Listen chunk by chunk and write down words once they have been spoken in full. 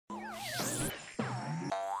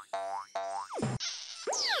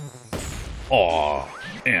Aw,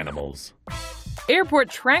 animals. Airport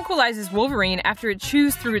tranquilizes Wolverine after it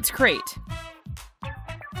chews through its crate.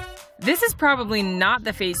 This is probably not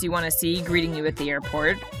the face you want to see greeting you at the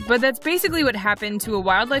airport, but that's basically what happened to a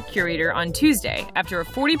wildlife curator on Tuesday after a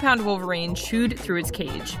 40-pound Wolverine chewed through its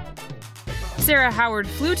cage. Sarah Howard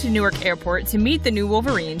flew to Newark Airport to meet the new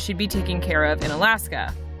Wolverine she'd be taking care of in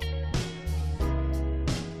Alaska.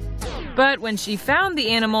 But when she found the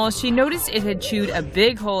animal, she noticed it had chewed a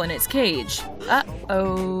big hole in its cage.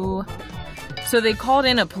 Uh-oh. So they called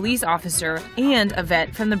in a police officer and a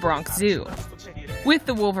vet from the Bronx Zoo. With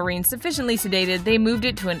the Wolverine sufficiently sedated, they moved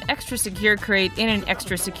it to an extra secure crate in an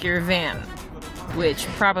extra secure van, which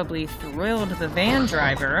probably thrilled the van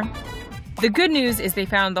driver. The good news is they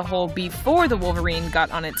found the hole before the Wolverine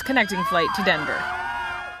got on its connecting flight to Denver.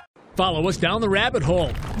 Follow us down the rabbit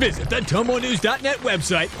hole. Visit the TomoNews.net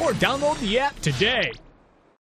website or download the app today.